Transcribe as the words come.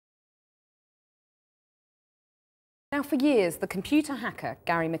Now, for years, the computer hacker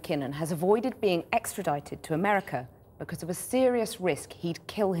Gary McKinnon has avoided being extradited to America because of a serious risk he'd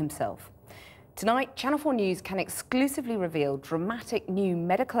kill himself. Tonight, Channel 4 News can exclusively reveal dramatic new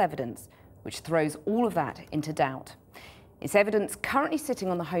medical evidence which throws all of that into doubt. It's evidence currently sitting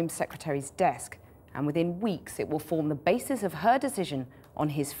on the Home Secretary's desk, and within weeks it will form the basis of her decision on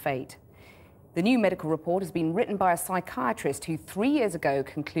his fate. The new medical report has been written by a psychiatrist who 3 years ago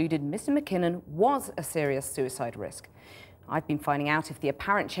concluded Mr. McKinnon was a serious suicide risk. I've been finding out if the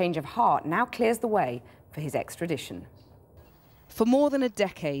apparent change of heart now clears the way for his extradition. For more than a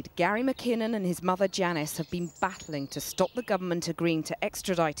decade, Gary McKinnon and his mother Janice have been battling to stop the government agreeing to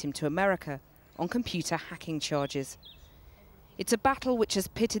extradite him to America on computer hacking charges. It's a battle which has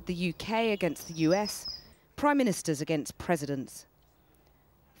pitted the UK against the US, prime ministers against presidents.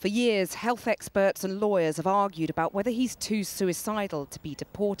 For years, health experts and lawyers have argued about whether he's too suicidal to be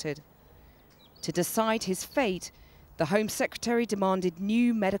deported. To decide his fate, the Home Secretary demanded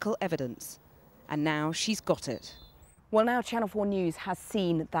new medical evidence, and now she's got it. Well, now Channel 4 News has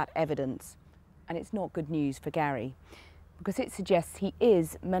seen that evidence, and it's not good news for Gary, because it suggests he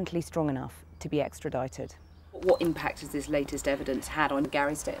is mentally strong enough to be extradited. What impact has this latest evidence had on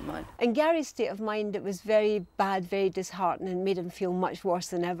Gary's state of mind? In Gary's state of mind, it was very bad, very disheartening, made him feel much worse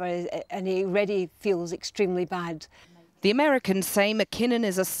than ever, and he already feels extremely bad. The Americans say McKinnon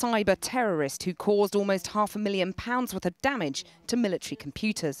is a cyber terrorist who caused almost £500,000 worth of damage to military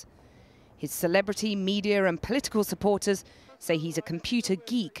computers. His celebrity, media and political supporters say he's a computer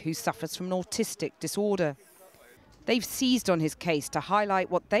geek who suffers from an autistic disorder. They've seized on his case to highlight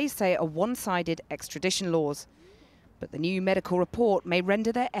what they say are one-sided extradition laws. But the new medical report may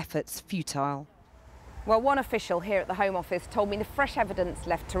render their efforts futile. Well, one official here at the Home Office told me the fresh evidence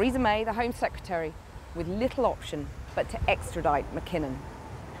left Theresa May, the Home Secretary, with little option but to extradite McKinnon.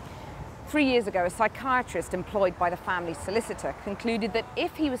 3 years ago, a psychiatrist employed by the family's solicitor concluded that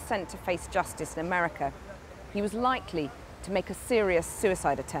if he was sent to face justice in America, he was likely to make a serious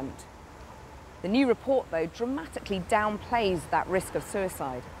suicide attempt. The new report, though, dramatically downplays that risk of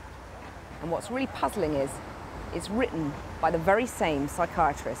suicide. And what's really puzzling is, it's written by the very same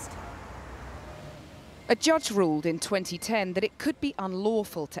psychiatrist. A judge ruled in 2010 that it could be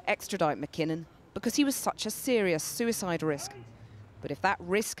unlawful to extradite McKinnon because he was such a serious suicide risk. But if that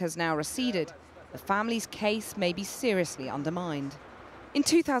risk has now receded, the family's case may be seriously undermined. In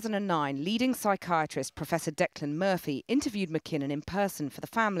 2009, leading psychiatrist Professor Declan Murphy interviewed McKinnon in person for the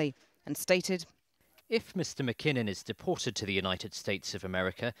family and stated, "If Mr. McKinnon is deported to the United States of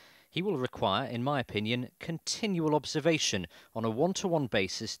America, he will require, in my opinion, continual observation on a one-to-one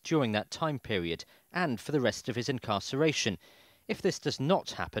basis during that time period and for the rest of his incarceration. If this does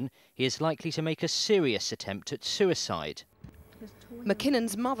not happen, he is likely to make a serious attempt at suicide."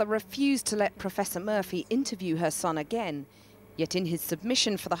 McKinnon's mother refused to let Professor Murphy interview her son again. Yet in his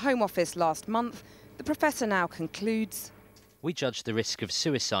submission for the Home Office last month, the professor now concludes, "We judge the risk of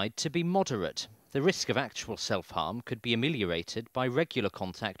suicide to be moderate. The risk of actual self-harm could be ameliorated by regular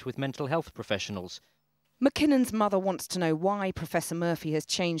contact with mental health professionals." McKinnon's mother wants to know why Professor Murphy has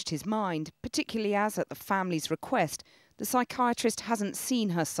changed his mind, particularly as, at the family's request, the psychiatrist hasn't seen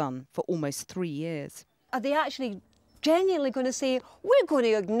her son for almost 3 years. Are they actually genuinely going to say, we're going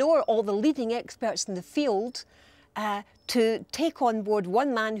to ignore all the leading experts in the field to take on board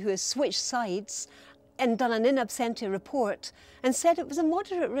one man who has switched sides and done an in absentia report and said it was a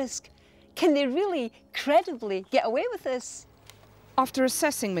moderate risk? Can they really credibly get away with this? After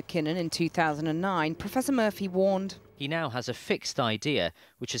assessing McKinnon in 2009, Professor Murphy warned, "He now has a fixed idea,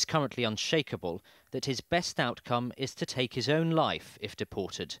 which is currently unshakable, that his best outcome is to take his own life if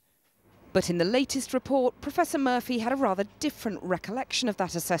deported." But in the latest report, Professor Murphy had a rather different recollection of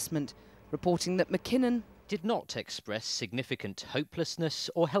that assessment, reporting that McKinnon did not express significant hopelessness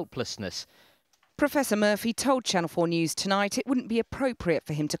or helplessness. Professor Murphy told Channel 4 News tonight it wouldn't be appropriate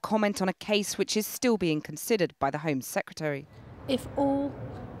for him to comment on a case which is still being considered by the Home Secretary. If all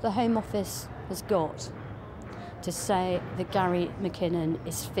the Home Office has got to say that Gary McKinnon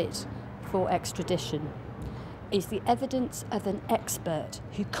is fit for extradition is the evidence of an expert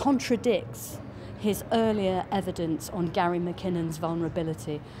who contradicts his earlier evidence on Gary McKinnon's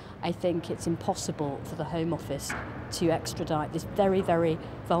vulnerability, I think it's impossible for the Home Office to extradite this very, very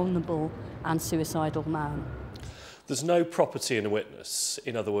vulnerable and suicidal man. There's no property in a witness.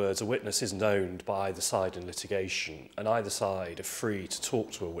 In other words, a witness isn't owned by either side in litigation, and either side are free to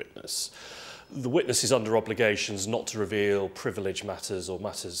talk to a witness. The witness is under obligations not to reveal privileged matters or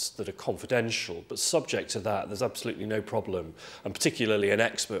matters that are confidential, but subject to that, there's absolutely no problem, and particularly an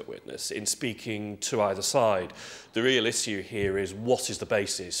expert witness, in speaking to either side. The real issue here is what is the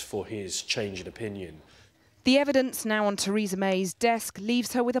basis for his change in opinion. The evidence now on Theresa May's desk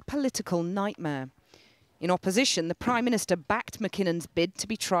leaves her with a political nightmare. In opposition, the Prime Minister backed McKinnon's bid to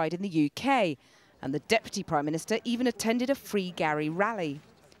be tried in the UK, and the Deputy Prime Minister even attended a Free Gary rally.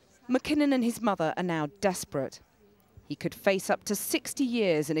 McKinnon and his mother are now desperate. He could face up to 60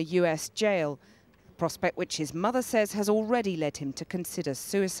 years in a US jail, a prospect which his mother says has already led him to consider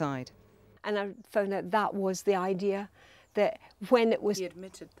suicide. And I found out that was the idea, that when it was He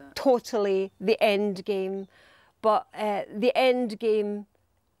admitted that. totally the end game, but the end game,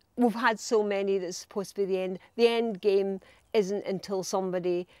 we've had so many that's supposed to be the end. The end game isn't until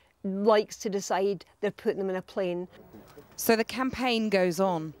somebody likes to decide they're putting them in a plane. So the campaign goes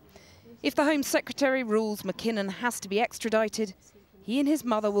on. If the Home Secretary rules McKinnon has to be extradited, he and his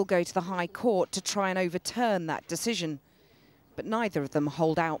mother will go to the High Court to try and overturn that decision. But neither of them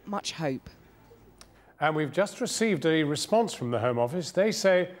hold out much hope. And we've just received a response from the Home Office. They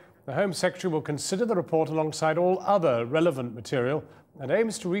say the Home Secretary will consider the report alongside all other relevant material and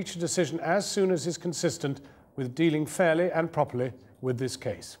aims to reach a decision as soon as is consistent with dealing fairly and properly with this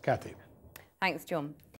case. Cathy. Thanks, John.